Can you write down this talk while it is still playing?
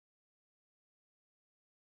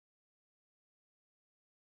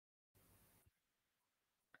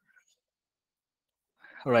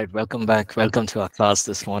All right, welcome back. Welcome to our class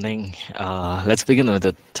this morning. Let's begin with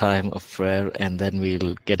a time of prayer and then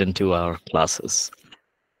we'll get into our classes.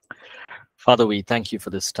 Father, we thank you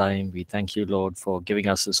for this time. We thank you, Lord, for giving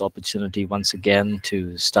us this opportunity once again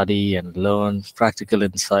to study and learn practical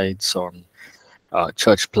insights on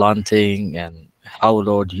church planting and how,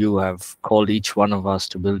 Lord, you have called each one of us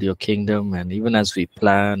to build your kingdom. And even as we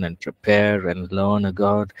plan and prepare and learn,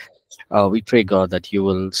 God, we pray, God, that you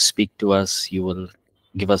will speak to us. You will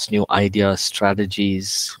give us new ideas,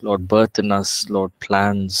 strategies, Lord, birth in us, Lord,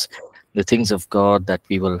 plans, the things of God that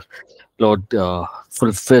we will, Lord,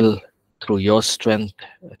 fulfill through your strength,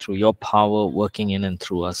 through your power working in and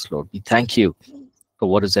through us, Lord. We thank you for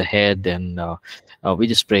what is ahead. And we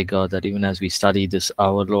just pray, God, that even as we study this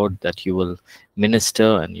hour, Lord, that you will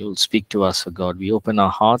minister and you will speak to us, oh God. We open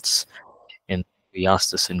our hearts and we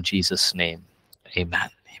ask this in Jesus' name. Amen.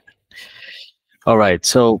 All right.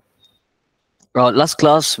 So last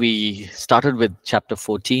class, we started with chapter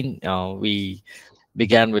 14. We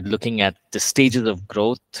began with looking at the stages of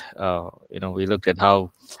growth. We looked at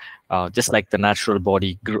how, just like the natural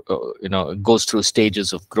body, goes through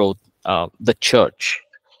stages of growth, the church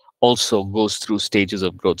also goes through stages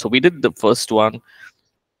of growth. So we did the first one,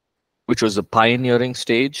 which was the pioneering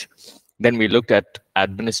stage. Then we looked at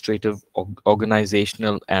administrative,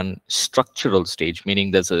 organizational, and structural stage,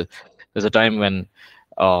 meaning there's a time when,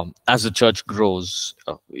 as the church grows,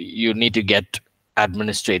 you need to get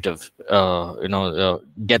administrative,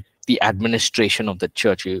 get the administration of the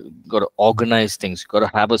church. You got to organize things. You got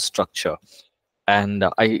to have a structure. And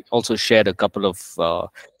I also shared a couple of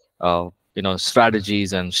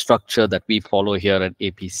strategies and structure that we follow here at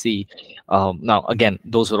APC. Now, again,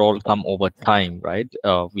 those are all come over time, right?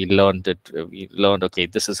 We learned okay,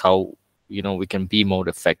 this is how we can be more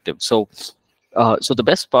effective. So the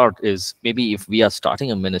best part is, maybe if we are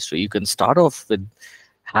starting a ministry, you can start off with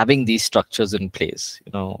having these structures in place.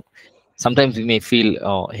 Sometimes we may feel,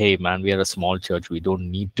 oh, hey man, we are a small church, we don't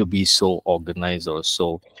need to be so organized, or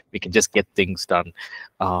so we can just get things done.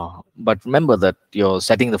 But remember that you're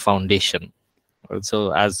setting the foundation.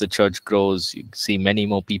 So as the church grows, you see many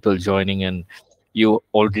more people joining, and you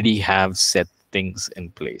already have set things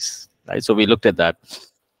in place, right? So we looked at that.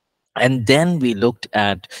 And then we looked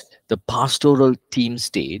at the pastoral team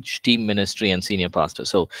stage, team ministry, and senior pastor.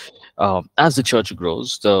 So as the church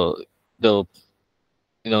grows, the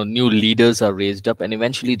new leaders are raised up, and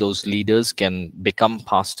eventually those leaders can become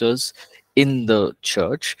pastors in the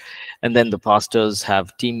church. And then the pastors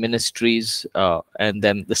have team ministries, and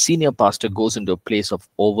then the senior pastor goes into a place of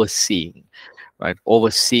overseeing, right?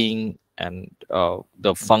 Overseeing and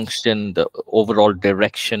the function, the overall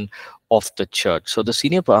direction of the church. So the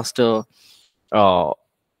senior pastor uh,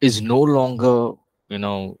 is no longer you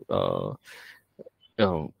know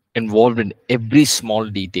uh, involved in every small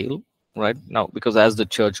detail, right? Now, because as the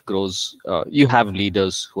church grows, you have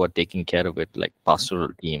leaders who are taking care of it, like pastoral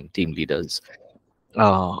team leaders.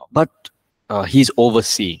 But he's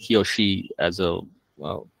overseeing, he or she, as a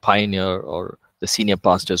pioneer, or the senior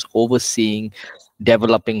pastors, overseeing,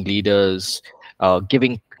 developing leaders,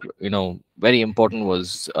 giving, very important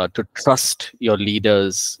was to trust your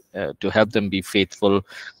leaders, to help them be faithful.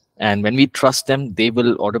 And when we trust them, they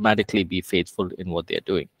will automatically be faithful in what they're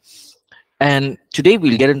doing. And today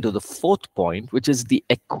we'll get into the fourth point, which is the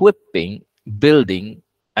equipping, building,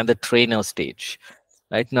 and the trainer stage.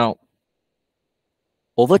 Right now,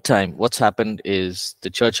 over time, what's happened is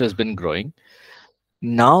the church has been growing.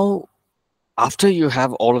 Now, after you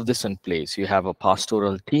have all of this in place, you have a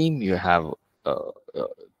pastoral team, you have uh, uh,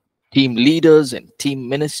 team leaders and team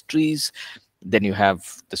ministries, then you have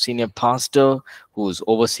the senior pastor who's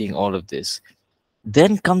overseeing all of this.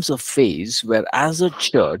 Then comes a phase where, as a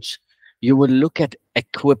church, you will look at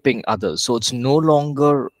equipping others. So it's no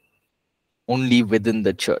longer only within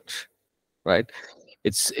the church, right?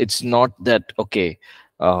 It's not that, okay,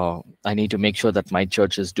 I need to make sure that my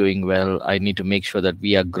church is doing well. I need to make sure that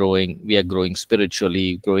we are growing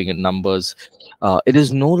spiritually, growing in numbers. It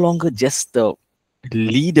is no longer just the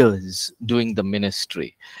leaders doing the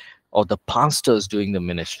ministry or the pastors doing the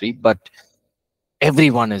ministry, but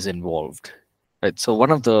everyone is involved, right? So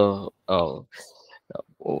one of the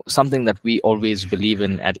something that we always believe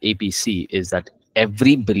in at APC is that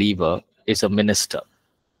every believer is a minister.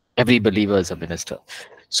 Every believer is a minister.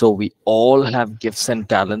 So we all have gifts and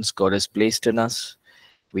talents God has placed in us.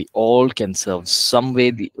 We all can serve some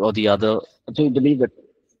way or the other. So we believe that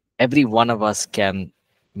every one of us can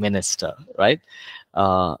minister, right?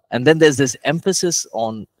 And then there's this emphasis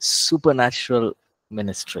on supernatural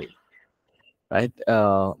ministry, right?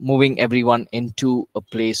 Moving everyone into a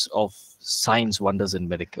place of signs, wonders, and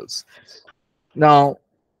miracles. Now,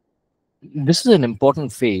 this is an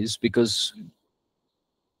important phase because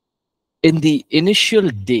in the initial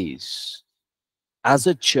days, as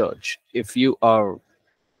a church, if you are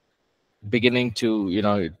beginning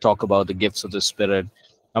to talk about the gifts of the Spirit,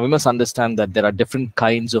 now we must understand that there are different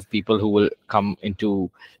kinds of people who will come into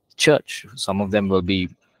church. Some of them will be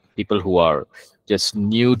people who are just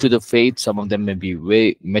new to the faith. Some of them may be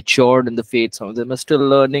way matured in the faith. Some of them are still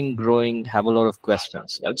learning, growing, have a lot of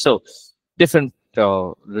questions. And so different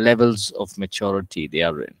levels of maturity they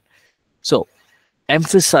are in. So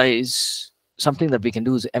emphasize something that we can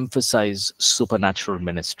do is emphasize supernatural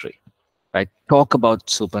ministry, right? Talk about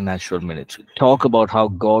supernatural ministry. Talk about how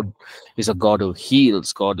God is a God who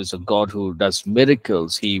heals. God is a God who does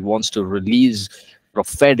miracles. He wants to release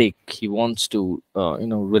prophetic. He wants to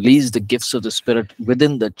release the gifts of the Spirit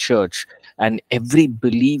within the church, and every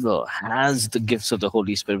believer has the gifts of the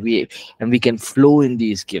Holy Spirit. We can flow in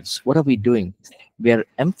these gifts. What are we doing? We are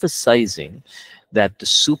emphasizing that the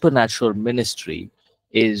supernatural ministry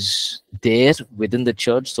is there within the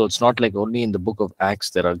church. So it's not like only in the book of Acts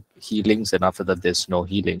there are healings and after that there's no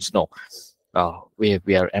healings. No,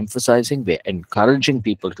 we are emphasizing, we're encouraging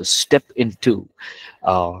people to step into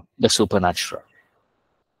the supernatural.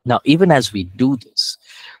 Now, even as we do this,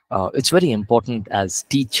 it's very important as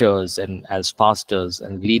teachers and as pastors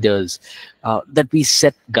and leaders that we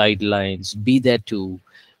set guidelines, be there to,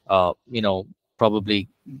 probably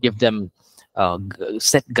give them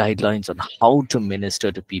set guidelines on how to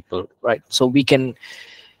minister to people, right? So we can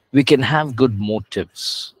have good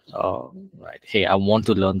motives, right? Hey, I want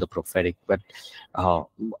to learn the prophetic, but uh,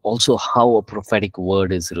 also how a prophetic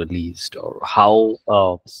word is released, or how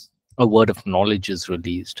a word of knowledge is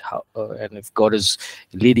released, how, and if God is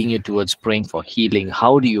leading you towards praying for healing,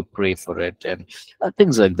 how do you pray for it, and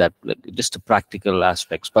things like that, like just the practical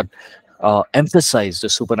aspects. But emphasize the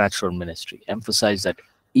supernatural ministry, emphasize that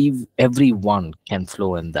everyone can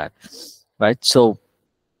flow in that, right? So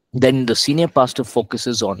then the senior pastor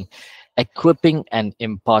focuses on equipping and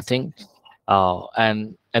imparting,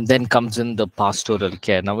 and then comes in the pastoral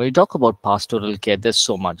care. Now, when we talk about pastoral care, there's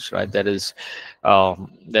so much, right? There's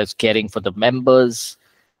caring for the members,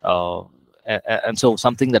 uh, and so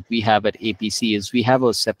something that we have at APC is we have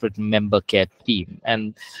a separate member care team,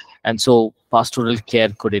 and so pastoral care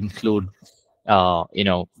could include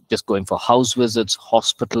just going for house visits,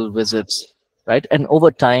 hospital visits, right? And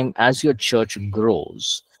over time, as your church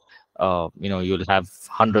grows, you'll have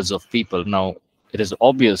hundreds of people. Now, it is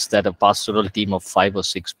obvious that a pastoral team of 5 or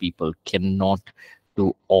 6 people cannot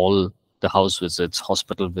do all the house visits,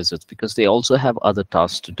 hospital visits, because they also have other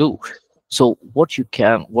tasks to do. So what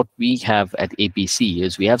we have at APC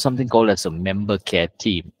is we have something called as a member care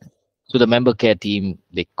team. So the member care team,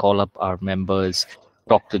 they call up our members,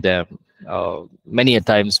 talk to them. Many a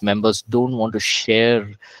times members don't want to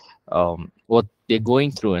share what they're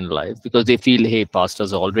going through in life because they feel, hey,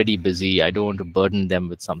 pastors are already busy, I don't want to burden them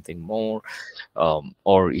with something more.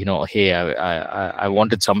 Or hey, I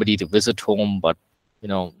wanted somebody to visit home, but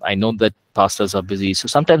I know that pastors are busy, so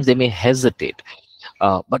sometimes they may hesitate.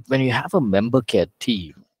 But when you have a member care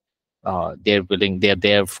team, they're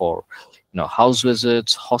there for house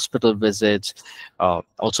visits, hospital visits,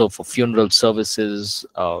 also for funeral services.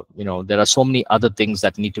 There are so many other things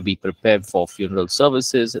that need to be prepared for funeral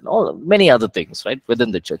services, and all many other things, right,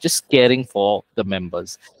 within the church, just caring for the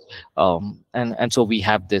members. And so we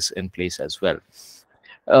have this in place as well.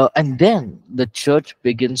 And then the church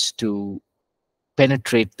begins to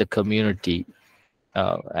penetrate the community,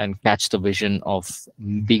 and catch the vision of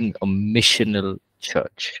being a missional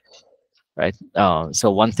church, right? So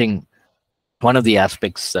one of the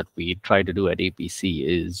aspects that we try to do at APC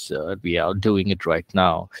is, we are doing it right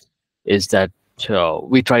now, is that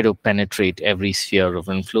we try to penetrate every sphere of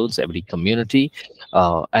influence, every community,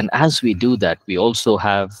 and as we do that, we also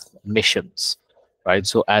have missions, right?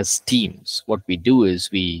 So as teams, what we do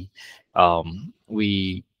is we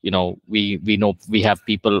know we have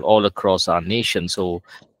people all across our nation. So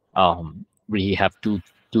we have 2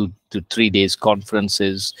 to 3 days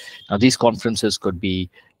conferences. Now, these conferences could be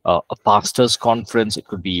a pastors conference, it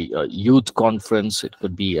could be a youth conference, it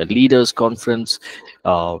could be a leaders conference.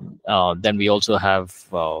 Then we also have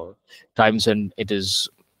times when it is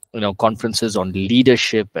conferences on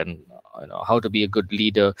leadership and how to be a good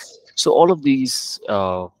leader. So all of these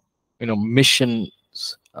missions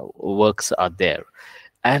works are there,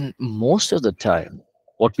 and most of the time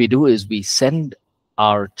what we do is we send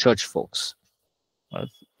our church folks, uh,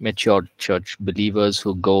 mature church believers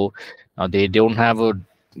who go. Now, they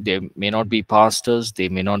may not be pastors, they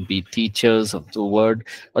may not be teachers of the word,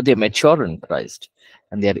 but they're mature in Christ,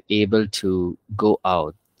 and they're able to go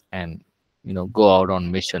out and go out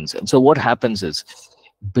on missions. And so what happens is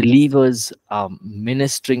believers are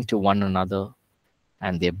ministering to one another,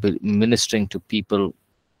 and they're ministering to people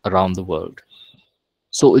around the world.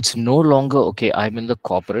 So it's no longer, okay, I'm in the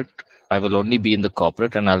corporate, I will only be in the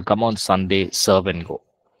corporate, and I'll come on Sunday, serve and go.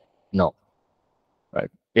 No, right?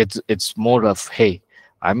 It's more of, hey,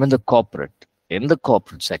 I'm in the corporate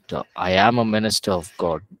sector. I am a minister of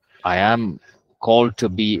God. I am called to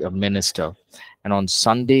be a minister. And on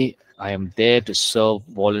Sunday, I am there to serve,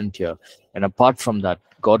 volunteer. And apart from that,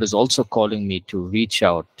 God is also calling me to reach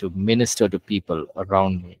out, to minister to people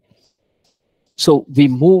around me. So we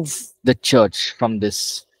move the church from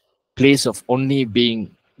this place of only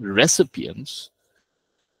being recipients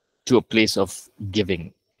to a place of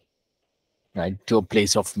giving, right? To a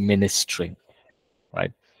place of ministering,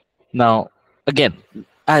 right? Now, again,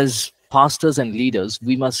 as pastors and leaders,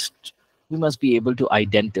 we must be able to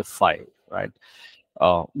identify, right,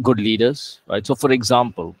 good leaders, right? So, for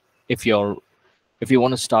example, if you're if you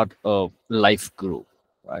want to start a life group,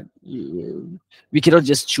 right, we cannot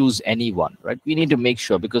just choose anyone, right? We need to make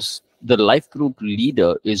sure, because the life group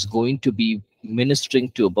leader is going to be ministering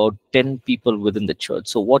to about 10 people within the church.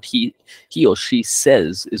 So what he or she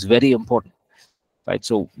says is very important, right?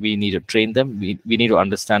 So we need to train them. We need to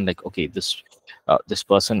understand, like, okay, this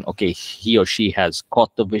person, okay, he or she has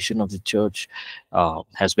caught the vision of the church,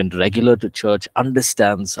 has been regular to church,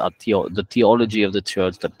 understands the theology of the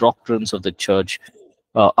church, the doctrines of the church,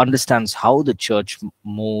 understands how the church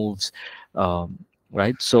moves,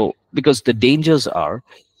 right? So because the dangers are,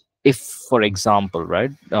 if, for example,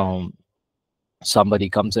 right, somebody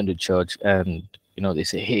comes into church and they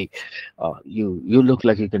say, hey, you look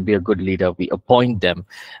like you can be a good leader, we appoint them,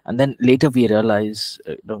 and then later we realize,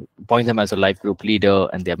 appoint them as a life group leader,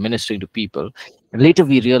 and they're ministering to people, and later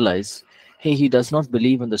we realize, hey, he does not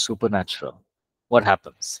believe in the supernatural. What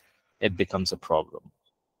happens? It becomes a problem,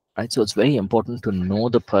 right? So it's very important to know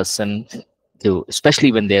the person, to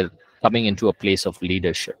especially when they're coming into a place of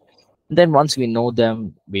leadership. Then once we know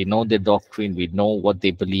them, we know their doctrine, we know what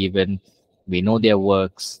they believe in, we know their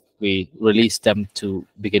works, we release them to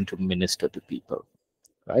begin to minister to people,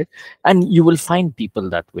 right? And you will find people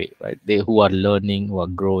that way, right? They who are learning, who are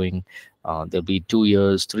growing. They'll be 2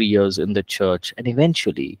 years, 3 years in the church, and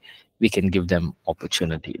eventually we can give them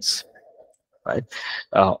opportunities, right?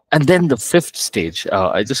 And then the fifth stage,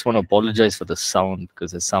 I just want to apologize for the sound,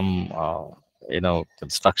 because there's some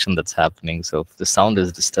construction that's happening, so if the sound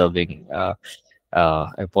is disturbing, I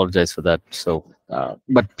apologize for that. So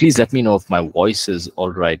but please let me know if my voice is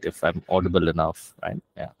all right, if I'm audible enough, right?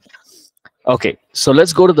 Yeah. Okay, so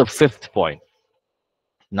let's go to the fifth point.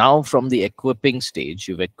 Now, from the equipping stage,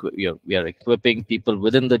 we are equipping people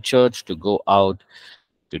within the church to go out,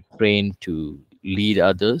 to train, to lead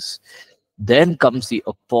others. Then comes the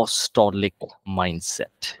apostolic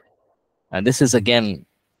mindset. And this is again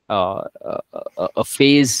a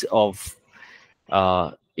phase of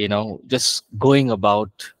just going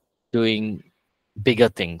about doing bigger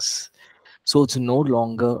things. So it's no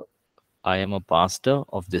longer, I am a pastor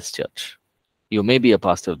of this church. You may be a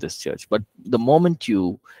pastor of this church, but the moment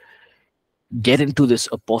you get into this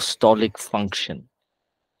apostolic function,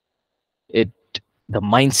 it the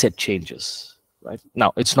mindset changes. Right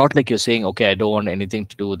now, it's not like you're saying, okay, I don't want anything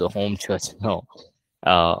to do with the home church. No,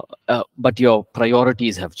 but your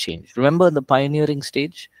priorities have changed. Remember the pioneering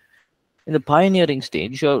stage? In the pioneering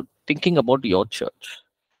stage, you're thinking about your church,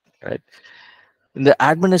 right? In the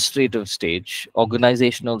administrative stage,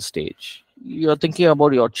 organizational stage, you're thinking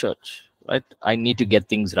about your church, right? I need to get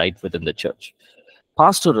things right within the church.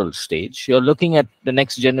 Pastoral stage, you're looking at the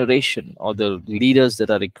next generation or the leaders that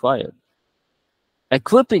are required.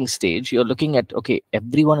 Equipping stage, you're looking at, okay,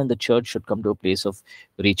 everyone in the church should come to a place of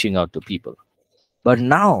reaching out to people. But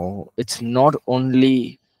now it's not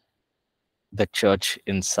only the church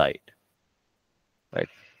inside, right?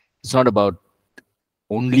 It's not about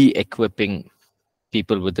only equipping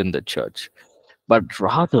people within the church, but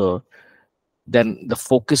rather than the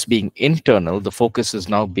focus being internal, the focus is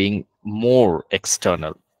now being more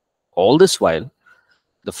external. All this while,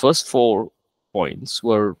 the first 4 points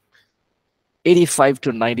were 85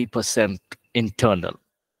 to 90% internal.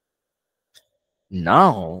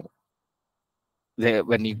 Now,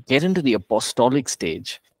 when you get into the apostolic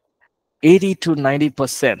stage, 80 to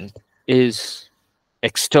 90% is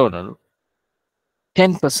external,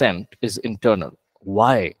 10% is internal.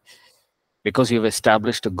 Why? Because you've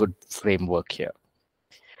established a good framework here.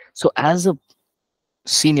 So, as a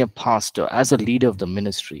senior pastor, as a leader of the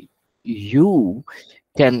ministry, you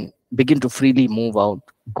can begin to freely move out,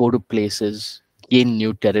 go to places, gain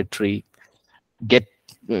new territory, get,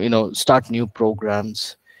 start new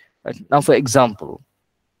programs, Right? Now, for example,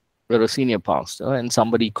 you're a senior pastor and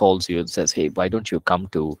somebody calls you and says, hey, why don't you come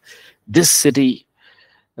to this city,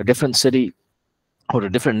 a different city, or a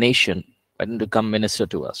different nation? Why don't you come minister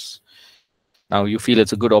to us? Now you feel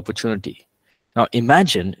it's a good opportunity. Now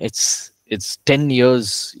imagine it's 10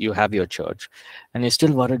 years you have your church and you're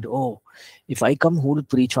still worried, oh, if I come, who will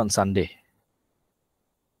preach on Sunday?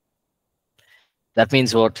 That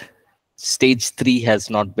means what? Stage 3 has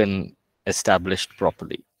not been established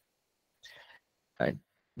properly, right?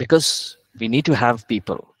 Because we need to have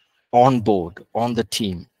people on board, on the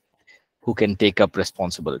team, who can take up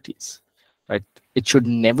responsibilities, right? It should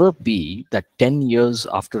never be that 10 years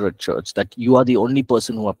after a church that you are the only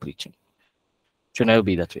person who are preaching. It should never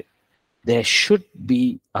be that way. There should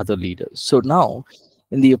be other leaders. So now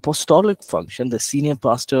in the apostolic function, the senior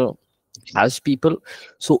pastor has people.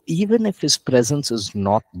 So even if his presence is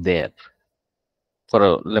not there for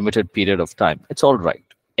a limited period of time, it's all right.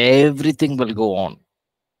 Everything will go on.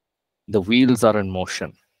 The wheels are in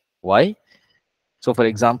motion. Why? So, for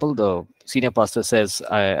example, the senior pastor says,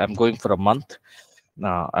 I am going for a month.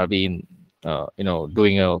 I've been,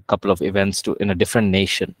 doing a couple of events in a different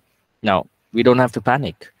nation. Now, we don't have to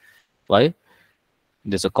panic. Why?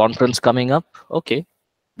 There's a conference coming up. Okay,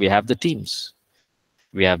 we have the teams.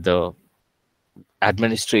 We have the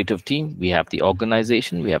administrative team. We have the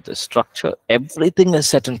organization. We have the structure. Everything is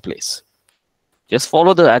set in place. Just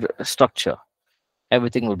follow the structure.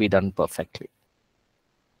 Everything will be done perfectly.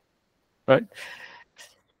 Right?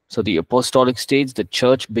 So the apostolic stage, the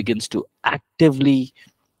church begins to actively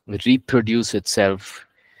reproduce itself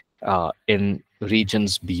in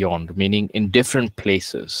regions beyond, meaning in different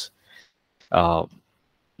places.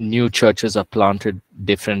 New churches are planted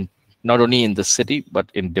different, not only in the city, but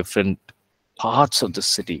in different parts of the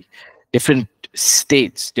city, different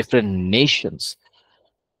states, different nations.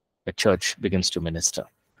 The church begins to minister.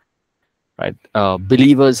 Right?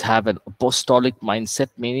 Believers have an apostolic mindset,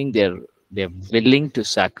 meaning they're willing to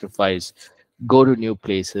sacrifice, go to new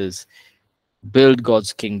places, build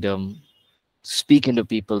God's kingdom, speak into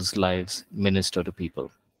people's lives, minister to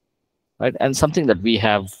people. Right? And something that we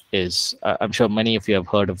have is, I'm sure many of you have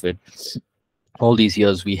heard of it. All these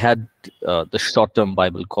years, we had the short-term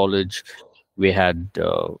Bible College. We had,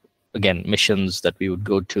 again, missions that we would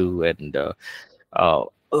go to, and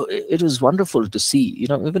it was wonderful to see,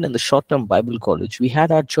 even in the short-term Bible College, we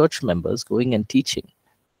had our church members going and teaching,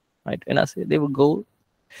 right? And they would go,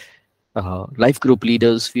 life group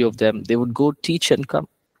leaders, few of them, they would go teach and come.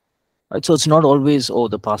 Right? So it's not always, oh,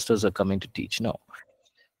 the pastors are coming to teach. No.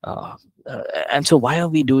 And so why are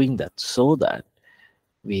we doing that? So that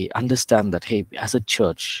we understand that, hey, as a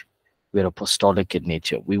church, we're apostolic in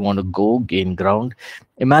nature. We want to go gain ground.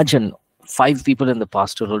 Imagine 5 people in the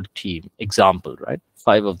pastoral team, example, right?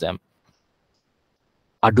 5 of them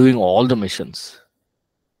are doing all the missions.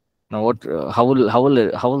 Now, what? How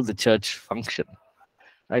will the church function?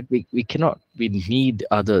 Right? We cannot. We need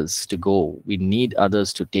others to go. We need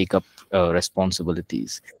others to take up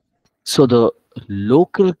responsibilities. So the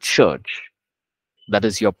local church, that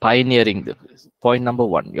is your pioneering, point number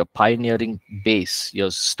 1, your pioneering base, your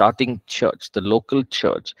starting church, the local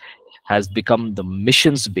church has become the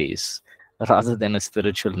missions base rather than a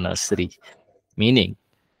spiritual nursery, meaning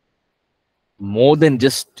more than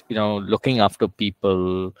just looking after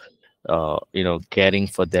people, caring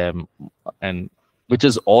for them, and which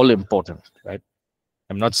is all important, right?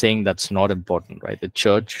 I'm not saying that's not important, right? The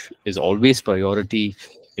church is always priority.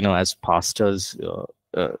 As pastors,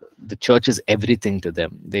 the church is everything to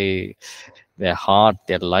them. Their heart,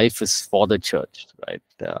 their life is for the church, right?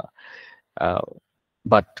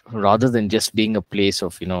 But rather than just being a place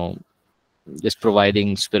of just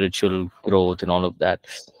providing spiritual growth and all of that,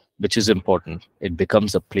 which is important, it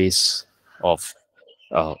becomes a place of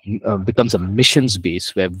becomes a missions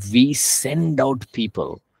base where we send out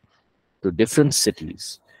people to different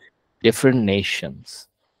cities, different nations,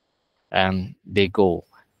 and they go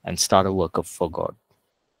and start a work for God.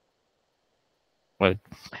 Right?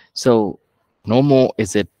 So no more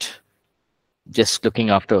is it just looking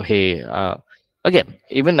after, hey, again,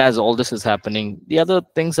 even as all this is happening, the other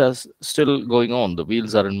things are still going on. The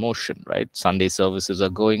wheels are in motion, right? Sunday services are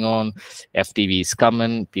going on, FTV is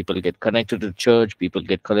coming, people get connected to church, people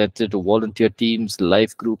get connected to volunteer teams,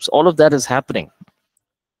 life groups, all of that is happening.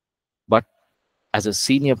 But as a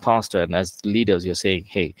senior pastor and as leaders, you're saying,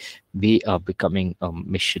 hey, we are becoming a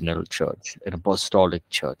missional church, an apostolic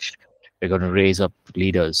church. We're going to raise up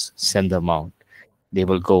leaders, send them out. They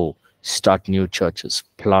will go start new churches,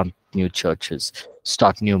 plant new churches,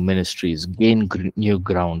 start new ministries, gain new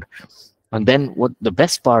ground. And then what the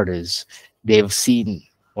best part is, they've seen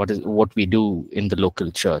what we do in the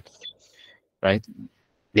local church, right?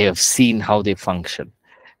 They have seen how they function.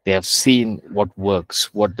 They have seen what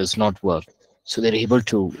works, what does not work. So they're able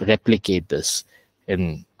to replicate this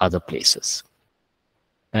in other places,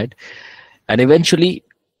 right? And eventually,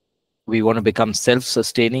 we want to become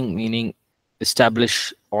self-sustaining, meaning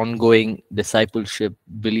establish ongoing discipleship,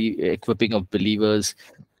 equipping of believers,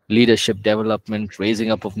 leadership development,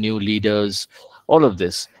 raising up of new leaders, all of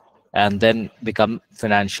this, and then become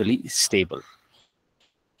financially stable.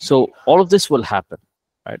 So all of this will happen,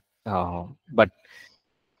 right? But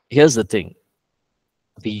here's the thing: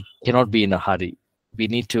 we cannot be in a hurry. We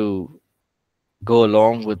need to go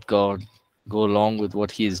along with God, go along with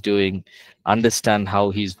what He is doing, understand how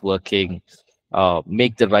He's working,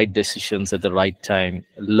 make the right decisions at the right time,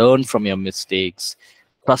 learn from your mistakes,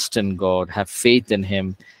 trust in God, have faith in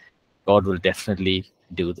Him. God will definitely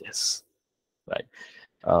do this, right?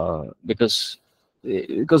 Because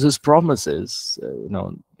His promise is,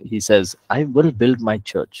 He says, "I will build my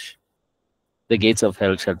church; the gates of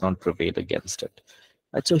hell shall not prevail against it."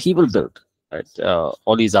 Right? So He will build. Right?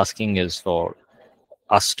 All He's asking is for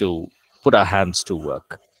us to put our hands to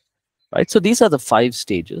work, right? So these are the 5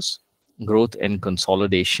 stages: growth and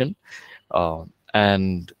consolidation.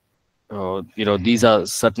 And these are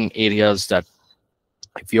certain areas that,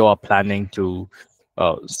 if you are planning to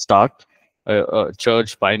start a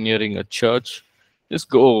church, pioneering a church, just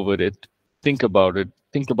go over it, think about it,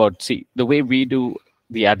 see, the way we do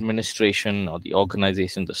the administration or the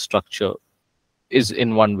organization, the structure is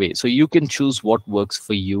in one way. So you can choose what works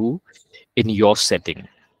for you in your setting,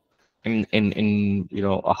 in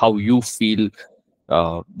how you feel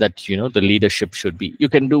that the leadership should be. You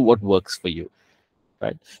can do what works for you,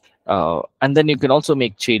 right? And then you can also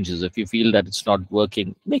make changes if you feel that it's not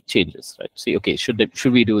working. Make changes, right? See, okay, should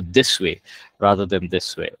we do it this way rather than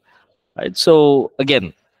this way, right? So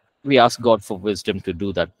again, we ask God for wisdom to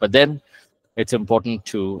do that, but then it's important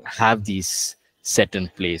to have these set in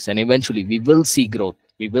place, and eventually we will see growth.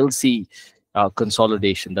 We will see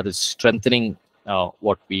consolidation, that is strengthening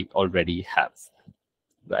what we already have,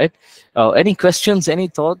 right? Any questions, any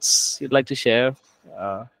thoughts you'd like to share?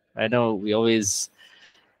 I know we always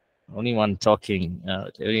only one talking,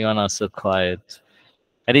 everyone are so quiet.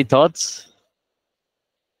 Any thoughts?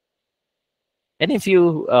 Any of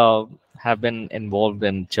you have been involved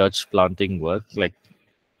in church planting work, like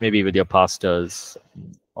maybe with your pastors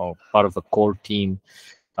or part of a core team,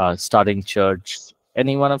 starting church?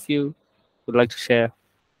 Any one of you would like to share?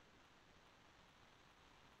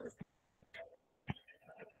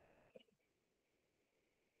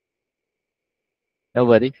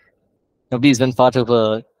 Nobody? Nobody's been part of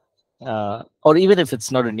a, or even if it's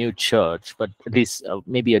not a new church, but at least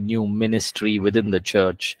maybe a new ministry within the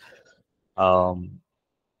church. Um,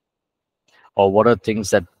 or what are things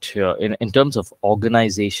that, in terms of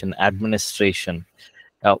organization, administration,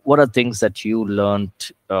 what are things that you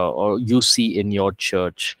learned or you see in your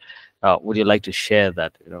church? Would you like to share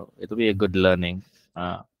that? It'll be a good learning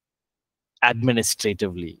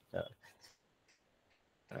administratively.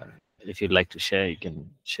 If you'd like to share, you can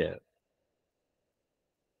share.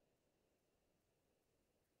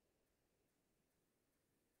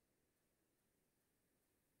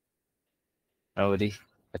 Nobody?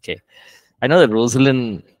 Okay. I know that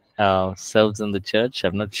Rosalind serves in the church.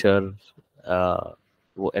 I'm not sure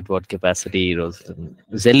at what capacity Rosalind.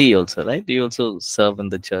 Zelly also, right? Do you also serve in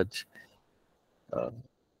the church? Uh,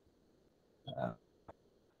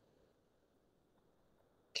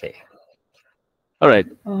 okay. All right.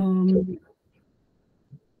 Um,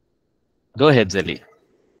 Go ahead, Zelly.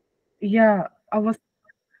 yeah, I was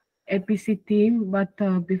APC team, but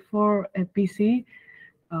before APC,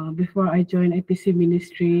 before I joined APC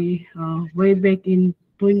ministry, way back in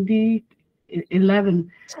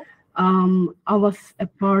 2011, I was a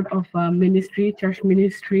part of a ministry, church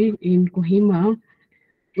ministry in Kohima,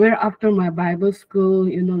 where after my Bible school,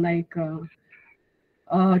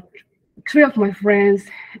 uh, three of my friends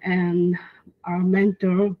and our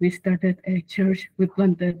mentor, we started a church. We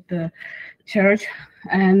planted the church,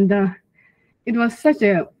 and it was such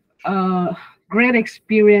a uh, great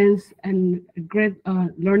experience and a great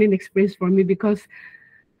learning experience for me because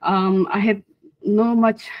I had no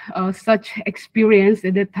much such experience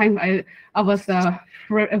at that time. I was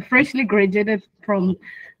freshly graduated from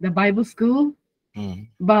the Bible school, Mm.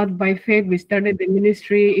 but by faith we started the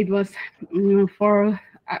ministry. It was for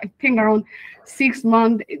I think around 6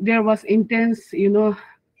 months. There was intense,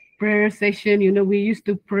 prayer session. We used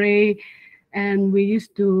to pray, and we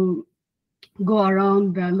used to go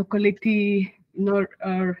around the locality,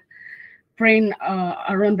 praying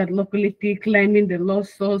around that locality, claiming the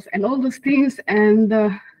lost souls and all those things. And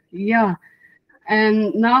yeah,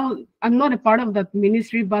 and now I'm not a part of that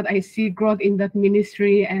ministry, but I see growth in that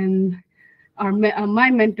ministry. And my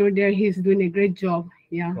mentor there, he's doing a great job.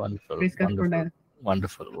 Yeah, Wonderful, praise God for wonderful, that.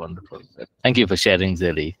 wonderful, wonderful. Thank you for sharing,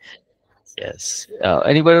 Zilly. Yes.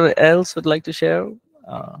 Anybody else would like to share?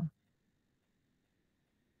 Uh,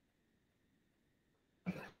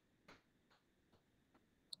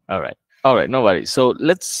 all right. All right. No worries. So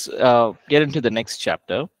let's get into the next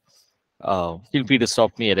chapter. Feel free to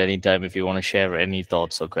stop me at any time if you want to share any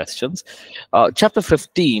thoughts or questions. Chapter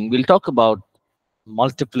 15, we'll talk about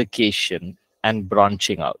multiplication and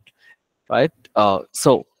branching out, right?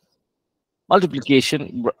 So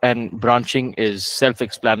multiplication and branching is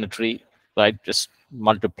self-explanatory, right? Just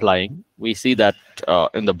multiplying. We see that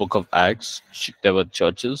in the book of Acts, there were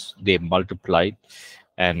churches, they multiplied,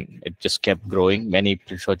 and it just kept growing. Many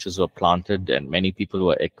churches were planted and many people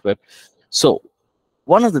were equipped. So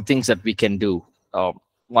one of the things that we can do,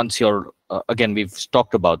 once you're, again, we've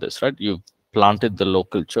talked about this, right? You've planted the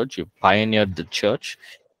local church, you've pioneered the church.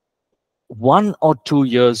 1 or 2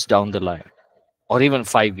 years down the line, or even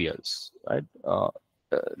 5 years, right?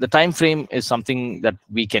 The time frame is something that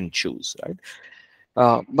we can choose, right?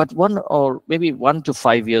 But 1 or maybe 1 to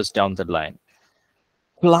 5 years down the line,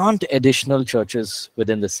 plant additional churches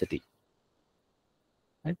within the city.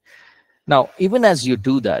 Right? Now, even as you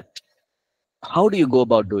do that, how do you go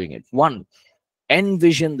about doing it? One,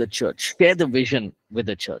 envision the church, share the vision with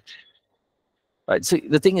the church. Right. So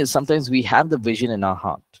the thing is, sometimes we have the vision in our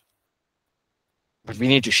heart, but we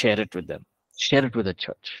need to share it with them, share it with the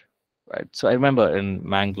church. Right. So I remember in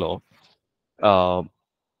Bangalore, uh,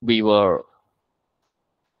 we were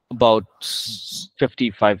about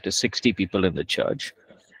 55 to 60 people in the church.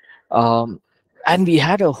 And we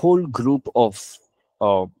had a whole group of,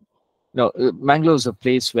 Bangalore is a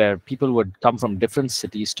place where people would come from different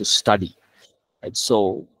cities to study. Right?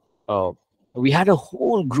 So uh, we had a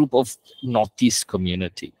whole group of Northeast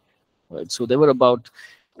community. Right? So there were about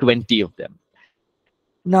 20 of them.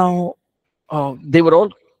 Now, they were all,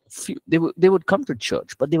 they would come to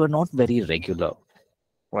church, but they were not very regular.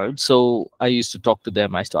 Right. So I used to talk to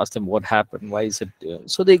them. I used to ask them what happened. Why is it?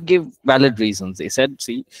 So they gave valid reasons. They said,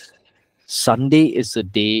 see, Sunday is the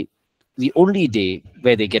day, the only day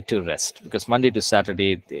where they get to rest, because Monday to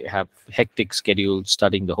Saturday they have hectic schedule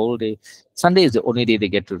studying the whole day. Sunday is the only day they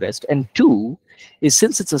get to rest. And two is,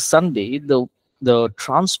 since it's a Sunday, the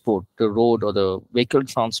transport, the road or the vehicle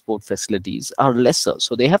transport facilities are lesser.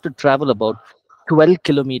 So they have to travel about 12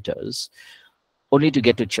 kilometers only to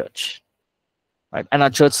get to church. Right? And our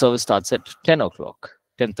church service starts at 10 o'clock,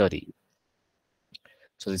 10:30.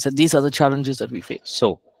 So they said, these are the challenges that we face.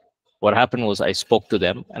 So what happened was, I spoke to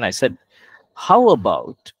them and I said, how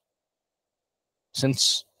about,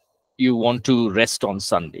 since you want to rest on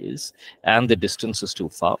Sundays and the distance is too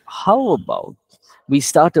far, how about we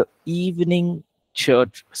start an evening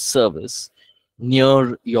church service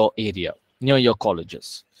near your area, near your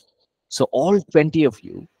colleges? So all 20 of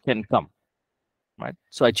you can come. Right.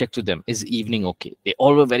 So I checked with them, is evening okay? They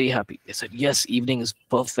all were very happy. They said, yes, evening is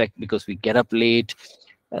perfect because we get up late.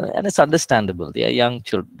 And it's understandable. They are young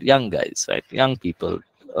children, young guys, right? Young people,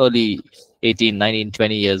 early 18, 19,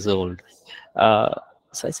 20 years old. Uh,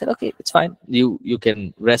 so I said, okay, it's fine. You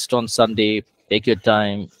can rest on Sunday, take your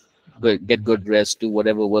time, get good rest, do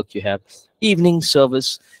whatever work you have. Evening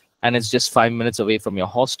service, and it's just 5 minutes away from your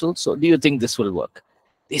hostel. So do you think this will work?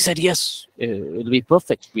 They said, yes, it'll be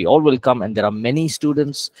perfect. We all will come, and there are many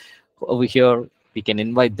students over here. We can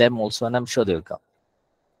invite them also, and I'm sure they'll come.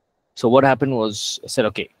 So what happened was, I said,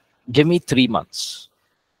 okay, give me 3 months.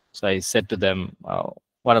 So I said to them,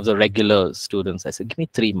 one of the regular students, I said, give me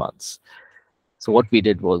 3 months. So what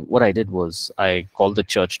I did was I called the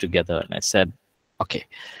church together and I said, okay,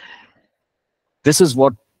 this is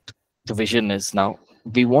what the vision is now.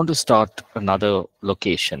 We want to start another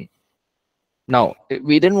location. Now,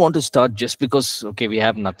 we didn't want to start just because, okay, we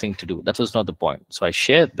have nothing to do. That was not the point. So I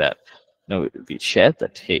shared that. We shared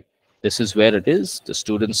that, hey, this is where it is. The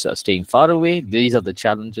students are staying far away. These are the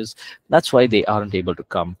challenges. That's why they aren't able to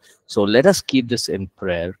come. So let us keep this in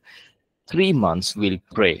prayer. 3 months we'll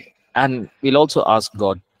pray. And we'll also ask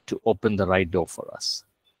God to open the right door for us.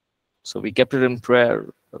 So we kept it in prayer.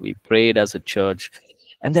 We prayed as a church.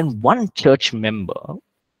 And then one church member,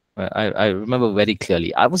 I remember very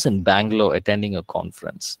clearly, I was in Bangalore attending a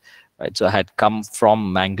conference. Right? So I had come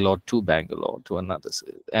from Bangalore to another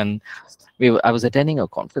city. And I was attending a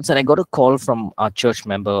conference, and I got a call from our church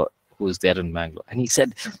member who is there in Bangalore. And he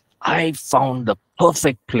said, I found the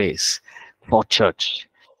perfect place for church.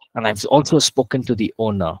 And I've also spoken to the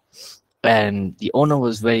owner. And the owner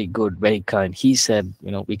was very good, very kind. He said,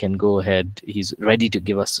 we can go ahead. He's ready to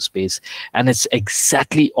give us the space. And it's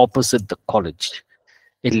exactly opposite the college.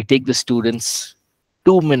 It'll take the students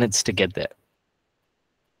 2 minutes to get there,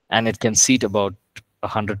 and it can seat about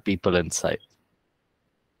 100 people inside.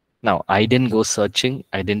 Now, I didn't go searching.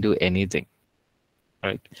 I didn't do anything,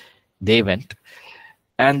 right? They went,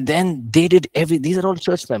 and then they did these are all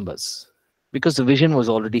church members, because the vision was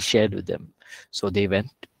already shared with them. So they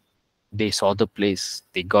went, they saw the place,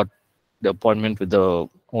 they got the appointment with the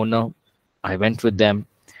owner. I went with them,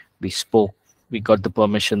 we spoke, we got the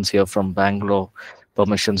permissions here from Bangalore.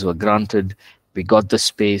 Permissions were granted, we got the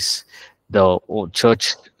space. The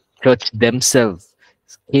church themselves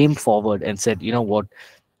came forward and said, you know what,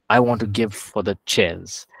 I want to give for the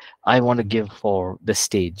chairs, I want to give for the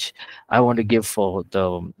stage, I want to give for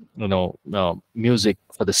the music,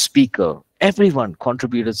 for the speaker. Everyone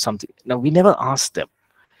contributed something. Now, we never asked them.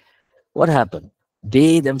 What happened?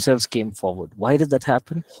 They themselves came forward. Why did that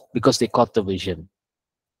happen? Because they caught the vision.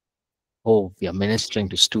 Oh, we are ministering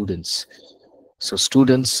to students. So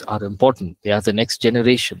students are important. They are the next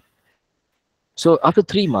generation. So after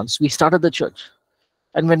 3 months, we started the church.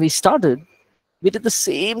 And when we started, we did the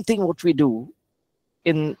same thing what we do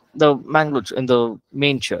in the Bangalore, in the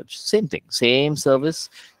main church. Same thing, same service,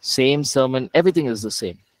 same sermon. Everything is the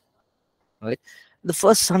same. Right? The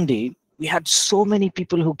first Sunday, we had so many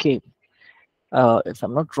people who came. If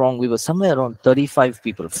I'm not wrong, we were somewhere around 35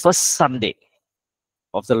 people. First Sunday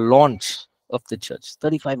of the launch of the church,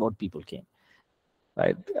 35 odd people came.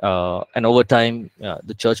 Right? And over time,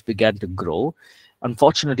 the church began to grow.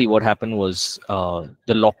 Unfortunately, what happened was the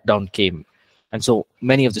lockdown came, and so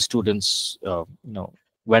many of the students,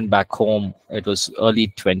 went back home. It was early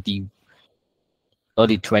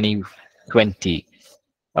 2020,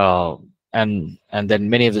 uh, and then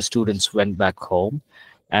many of the students went back home.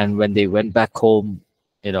 And when they went back home,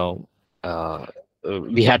 you know, uh,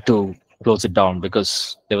 we had to close it down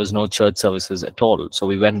because there was no church services at all. So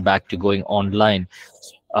we went back to going online.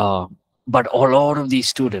 Uh, but a lot of these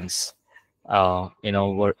students, were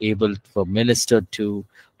ministered to.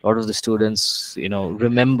 A lot of the students,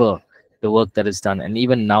 remember the work that is done. And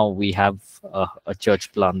even now we have a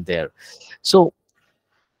church plant there. So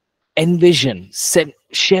envision,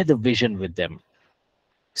 share the vision with them.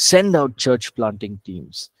 Send out church planting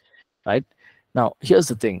teams, right? Now, here's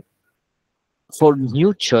the thing. For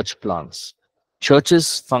new church plants,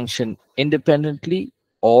 churches function independently,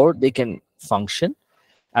 or they can function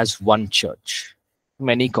as one church,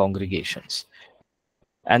 many congregations.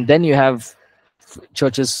 And then you have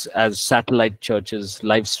churches as satellite churches,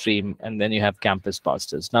 live stream, and then you have campus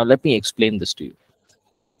pastors. Now, let me explain this to you.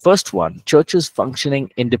 First one, churches functioning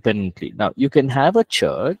independently. Now, you can have a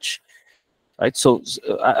church, right? So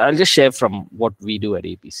I'll just share from what we do at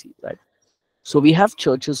APC, right? So we have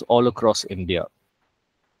churches all across India.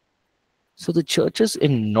 So the churches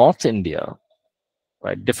in North India,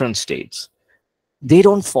 right, different states, they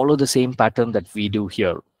don't follow the same pattern that we do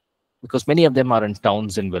here, because many of them are in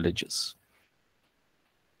towns and villages.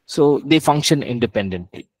 So they function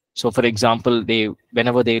independently. So for example,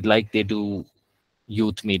 whenever they like, they do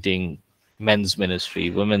youth meeting, men's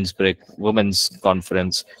ministry, women's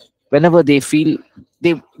conference. Whenever they feel,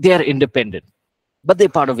 they are independent, but they're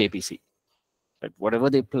part of APC. Right? Whatever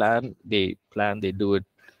they plan, they do it,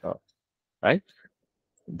 right?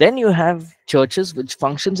 Then you have churches which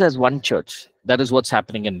functions as one church. That is what's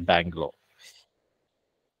happening in Bangalore.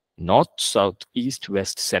 North, south, east,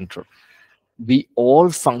 west, central. We all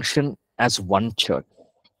function as one church.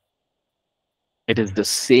 It is the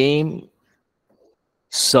same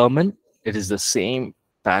sermon, it is the same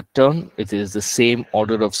pattern, it is the same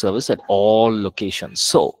order of service at all locations.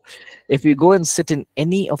 So if you go and sit in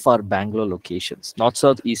any of our Bangalore locations, north,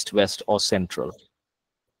 south, east, west, or central,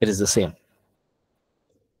 it is the same.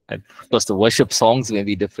 And of course, the worship songs may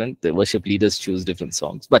be different. The worship leaders choose different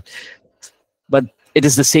songs, but it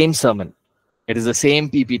is the same sermon. It is the same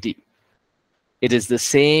PPT. It is the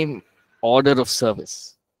same order of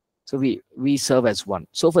service. So we serve as one.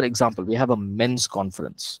 So for example, we have a men's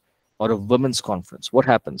conference or a women's conference. What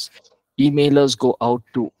happens? Emailers go out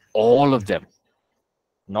to all of them.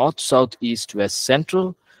 North, south, east, west,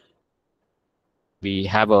 central. We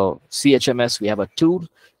have a CHMS, we have a tool.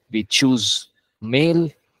 We choose male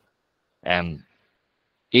and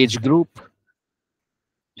age group.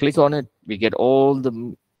 Click on it. We get all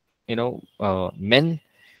the men,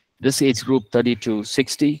 this age group 30 to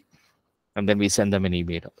 60. And then we send them an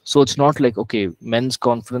email. So it's not like, okay, men's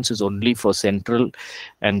conference is only for central,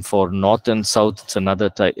 and for north and south it's another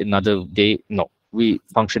day. No, we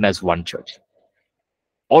function as one church,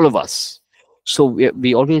 all of us. So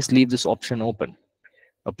we always leave this option open.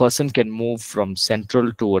 A person can move from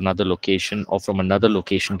central to another location or from another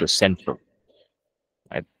location to central.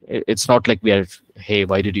 Right? It's not like we are, hey,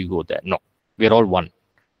 why did you go there? No, we're all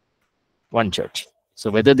one church.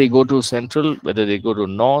 So whether they go to central, whether they go to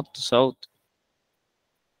north, south,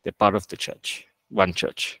 they're part of the church, one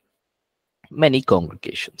church, many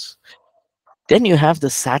congregations. Then you have the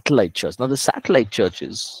satellite church. Now, the satellite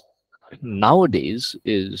churches nowadays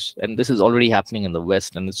is, and this is already happening in the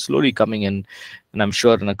West, and it's slowly coming in. And I'm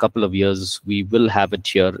sure in a couple of years we will have it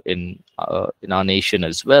here in our nation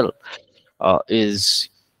as well. Is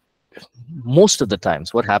most of the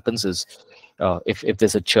times what happens is, if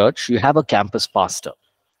there's a church, you have a campus pastor,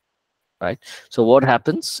 right? So what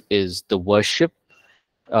happens is the worship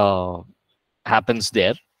uh, happens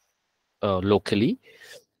there locally.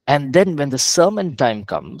 And then when the sermon time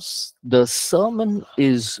comes, the sermon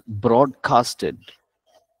is broadcasted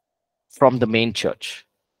from the main church.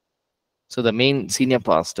 So the main senior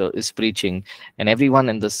pastor is preaching, and everyone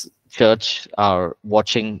in this church are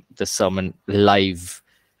watching the sermon live,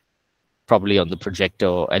 probably on the projector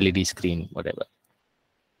or LED screen, whatever.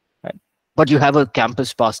 Right? But you have a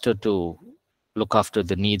campus pastor to look after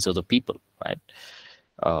the needs of the people, right?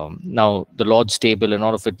 Now, the Lord's table and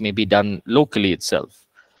all of it may be done locally itself.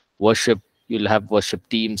 Worship, you'll have worship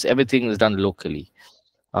teams, everything is done locally.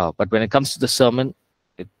 But when it comes to the sermon,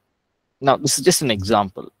 now this is just an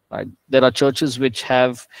example, right? There are churches which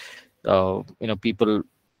have, people,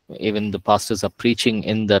 even the pastors are preaching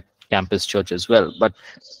in that campus church as well. But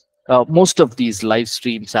most of these live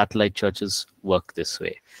stream satellite churches work this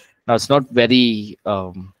way. Now, it's not very,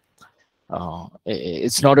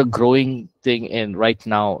 it's not a growing thing in right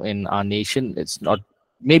now in our nation. It's not,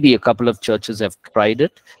 maybe a couple of churches have tried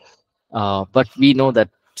it, but we know that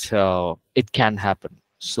it can happen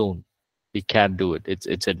soon. We can do it.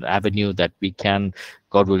 It's an avenue that we can,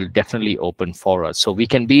 God will definitely open for us. So we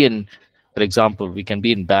can be in, for example, we can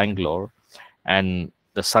be in Bangalore, and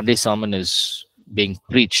the Sunday sermon is being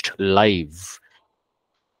preached live,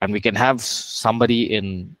 and we can have somebody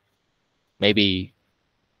in maybe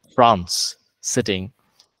France sitting.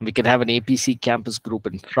 We can have an APC campus group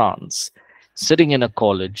in France sitting in a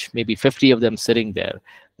college, maybe 50 of them sitting there,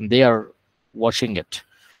 and they are watching it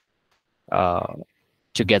uh,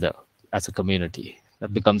 together as a community.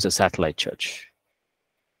 That becomes a satellite church,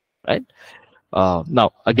 right?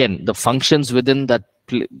 Now, again, the functions within that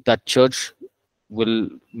church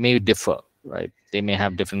may differ, right? They may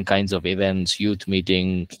have different kinds of events, youth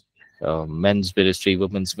meeting, men's ministry,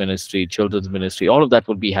 women's ministry, children's ministry. All of that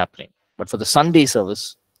will be happening. But for the Sunday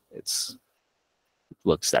service, it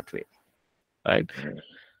works that way, right?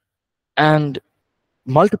 And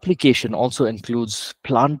multiplication also includes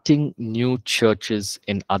planting new churches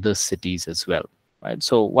in other cities as well, right?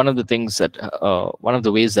 So one of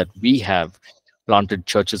the ways that we have planted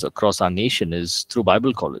churches across our nation is through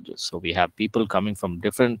Bible colleges. So we have people coming from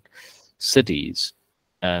different cities,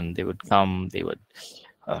 and they would come, they would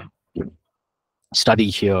uh, study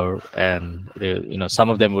here, and some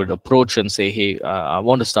of them would approach and say, hey, I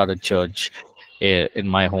want to start a church in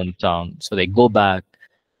my hometown. So they go back,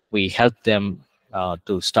 we help them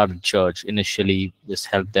to start a church initially, just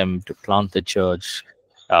help them to plant the church,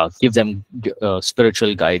 give them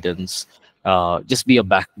spiritual guidance, just be a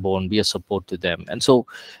backbone, be a support to them. And so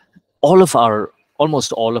almost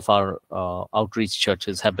all of our outreach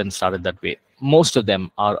churches have been started that way. Most of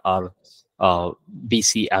them are our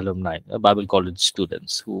BC alumni, Bible college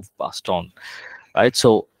students who've passed on, right?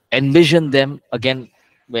 So envision them again,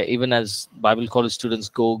 where even as Bible college students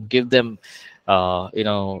go, give them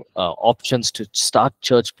options to start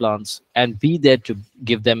church plants, and be there to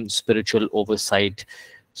give them spiritual oversight,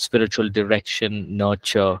 spiritual direction,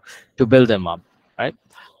 nurture, to build them up, right?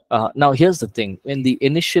 Now, here's the thing. In the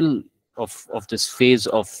initial of this phase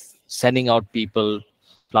of sending out people,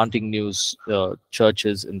 planting new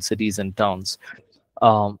churches in cities and towns,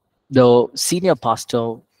 the senior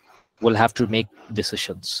pastor will have to make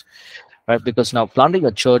decisions, right? Because now planting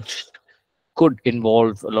a church could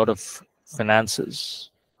involve a lot of finances,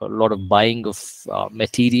 a lot of buying of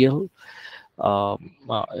material,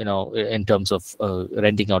 in terms of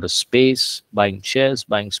renting out a space, buying chairs,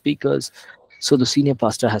 buying speakers. So the senior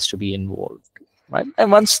pastor has to be involved, right? And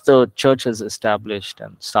once the church is established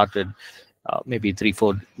and started, maybe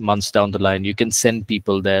 3-4 months down the line, you can send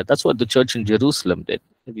people there. That's what the church in Jerusalem did.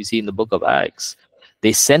 We see in the book of Acts,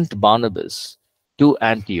 they sent Barnabas to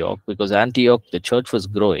Antioch, because Antioch, the church was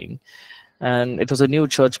growing, and it was a new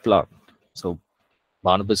church plant. So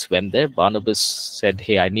Barnabas went there. Barnabas said,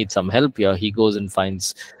 hey, I need some help here. He goes and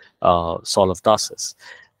finds Saul of Tarsus.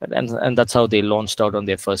 And that's how they launched out on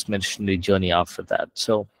their first missionary journey after that.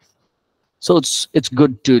 So it's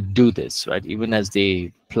good to do this, right? Even as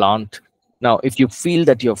they plant. Now, if you feel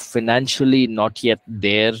that you're financially not yet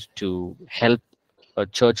there to help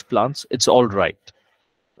church plants, it's all right,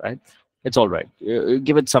 right? It's all right.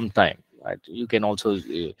 Give it some time, right? You can also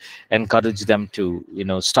encourage them to,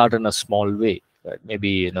 start in a small way, right?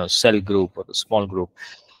 Maybe, cell group or a small group,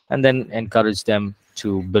 and then encourage them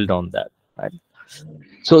to build on that, right?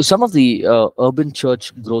 So some of the urban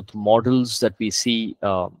church growth models that we see,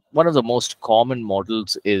 one of the most common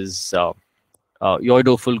models is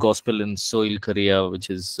Yoido Full Gospel in Seoul, Korea, which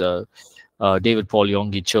is David Paul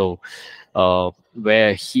Yonggi Cho,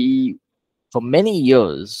 where he, for many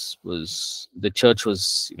years, the church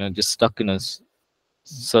was, just stuck in a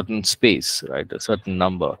certain space, right, a certain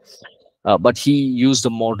number. But he used the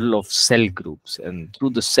model of cell groups, and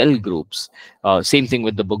through the cell groups, same thing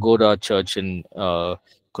with the Bogota Church in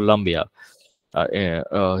Colombia.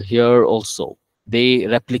 Here also, they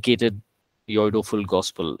replicated Yoido Full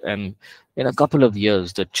Gospel, and in a couple of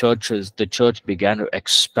years, the church began to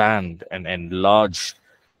expand and enlarge.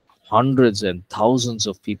 Hundreds and thousands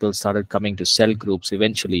of people started coming to cell groups.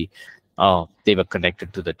 Eventually, they were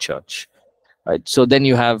connected to the church. Right. So then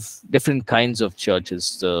you have different kinds of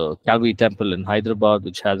churches. The Calvary Temple in Hyderabad,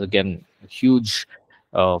 which has again a huge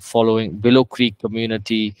following. Willow Creek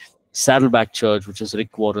Community, Saddleback Church, which is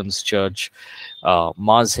Rick Warren's church,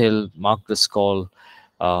 Mars Hill, Mark Driscoll,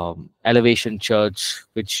 Elevation Church,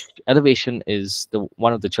 which Elevation is the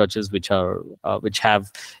one of the churches which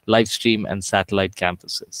have live stream and satellite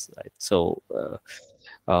campuses. Right. So.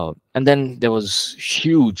 And then there was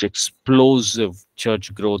huge, explosive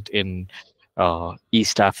church growth in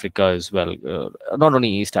East Africa as well. Not only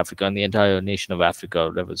East Africa, in the entire nation of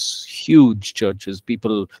Africa, there was huge churches.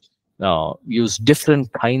 People use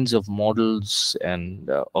different kinds of models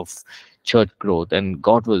and of church growth, and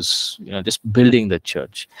God was, just building the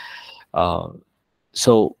church.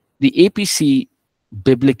 So the APC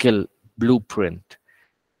biblical blueprint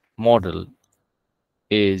model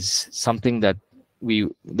is something that we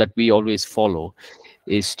always follow,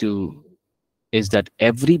 is that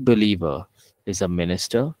every believer is a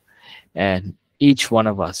minister, and each one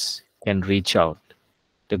of us can reach out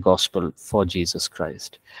the gospel for Jesus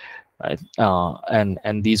Christ, right?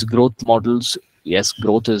 And these growth models, yes,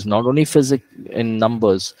 growth is not only physical in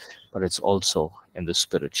numbers, but it's also in the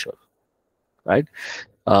spiritual, right?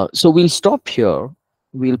 So we'll stop here.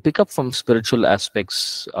 We'll pick up from spiritual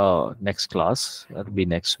aspects next class. That'll be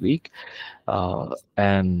next week,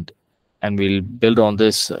 and we'll build on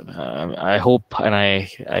this. I hope, and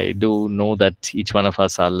I do know that each one of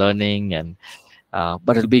us are learning, and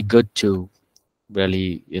but it'll be good to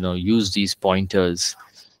really, use these pointers.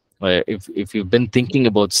 If you've been thinking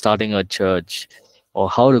about starting a church or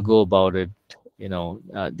how to go about it,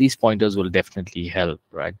 these pointers will definitely help,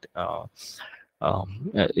 right?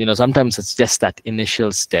 Sometimes it's just that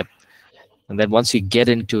initial step, and then once you get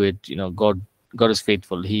into it, God is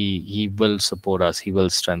faithful. He will support us. He will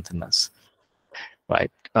strengthen us,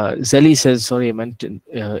 right? Zelly says, sorry, I meant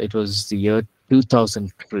it was the year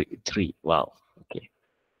 2003. Wow. Okay.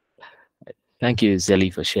 Thank you,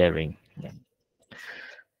 Zelly, for sharing. Yeah.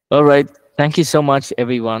 All right. Thank you so much,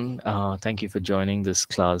 everyone. Thank you for joining this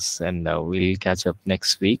class, and we'll catch up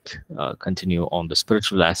next week. Continue on the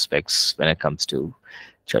spiritual aspects when it comes to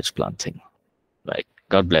church planting. Right.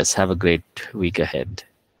 God bless. Have a great week ahead.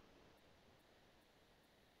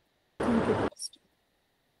 Thank you, Pastor.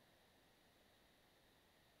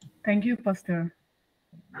 Thank you, Pastor.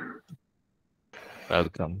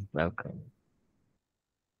 Welcome. Welcome.